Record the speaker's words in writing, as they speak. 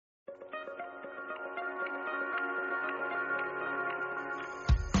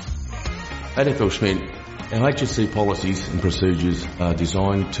At FL Schmidt, our HSC policies and procedures are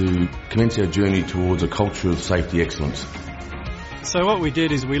designed to commence our journey towards a culture of safety excellence. So what we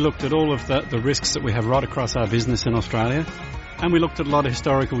did is we looked at all of the risks that we have right across our business in Australia, and we looked at a lot of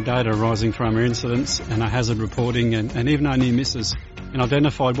historical data arising from our incidents and our hazard reporting and even our near misses, and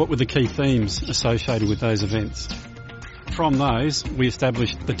identified what were the key themes associated with those events. From those, we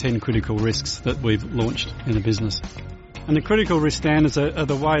established the 10 critical risks that we've launched in the business. And the critical risk standards are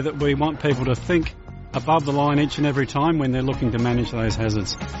the way that we want people to think above the line each and every time when they're looking to manage those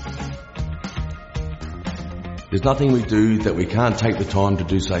hazards. There's nothing we do that we can't take the time to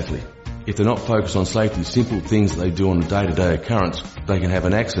do safely. If they're not focused on safety, simple things that they do on a day-to-day occurrence, they can have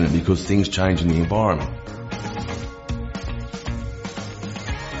an accident because things change in the environment.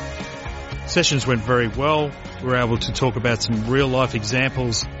 Sessions went very well. We were able to talk about some real-life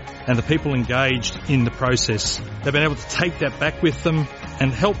examples and the people engaged in the process. They've been able to take that back with them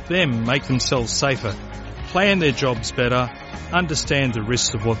and help them make themselves safer, plan their jobs better, understand the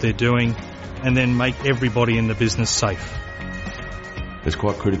risks of what they're doing, and then make everybody in the business safe. It's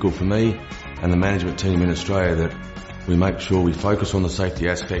quite critical for me and the management team in Australia that we make sure we focus on the safety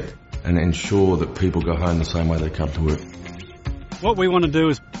aspect and ensure that people go home the same way they come to work. What we want to do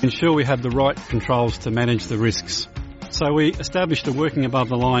is ensure we have the right controls to manage the risks. So we established a working above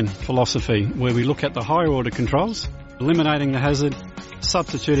the line philosophy where we look at the higher order controls, eliminating the hazard,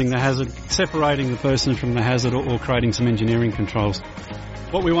 substituting the hazard, separating the person from the hazard or creating some engineering controls.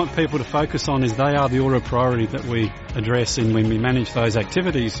 What we want people to focus on is they are the order of priority that we address in when we manage those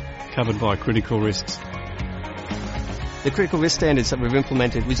activities covered by critical risks. The critical risk standards that we've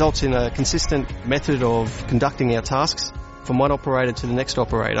implemented results in a consistent method of conducting our tasks from one operator to the next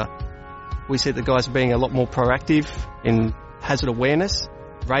operator. We see the guys being a lot more proactive in hazard awareness,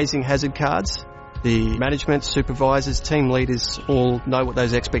 raising hazard cards. The management, supervisors, team leaders all know what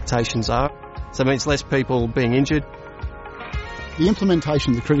those expectations are. So it means less people being injured. The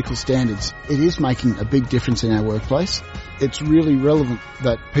implementation of the critical standards, it is making a big difference in our workplace. It's really relevant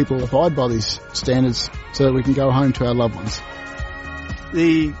that people abide by these standards so that we can go home to our loved ones.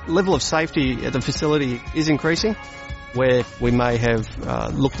 The level of safety at the facility is increasing. Where we may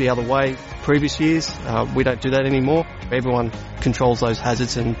have looked the other way previous years, we don't do that anymore. Everyone controls those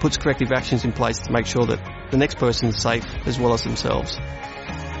hazards and puts corrective actions in place to make sure that the next person is safe as well as themselves.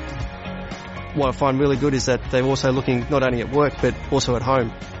 What I find really good is that they're also looking not only at work but also at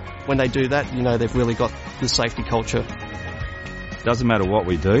home. When they do that, you know they've really got the safety culture. Doesn't matter what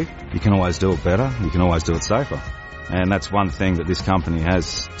we do, you can always do it better, you can always do it safer. And that's one thing that this company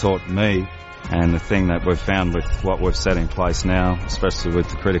has taught me, and the thing that we've found with what we've set in place now, especially with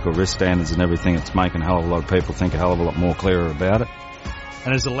the critical risk standards and everything, it's making a hell of a lot of people think a hell of a lot more clearer about it.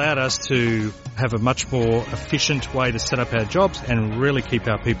 And has allowed us to have a much more efficient way to set up our jobs and really keep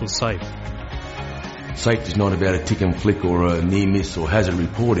our people safe. Safety is not about a tick and flick or a near miss or hazard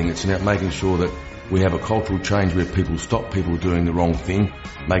reporting. It's about making sure that we have a cultural change where people stop people doing the wrong thing,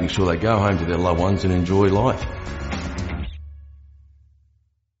 making sure they go home to their loved ones and enjoy life.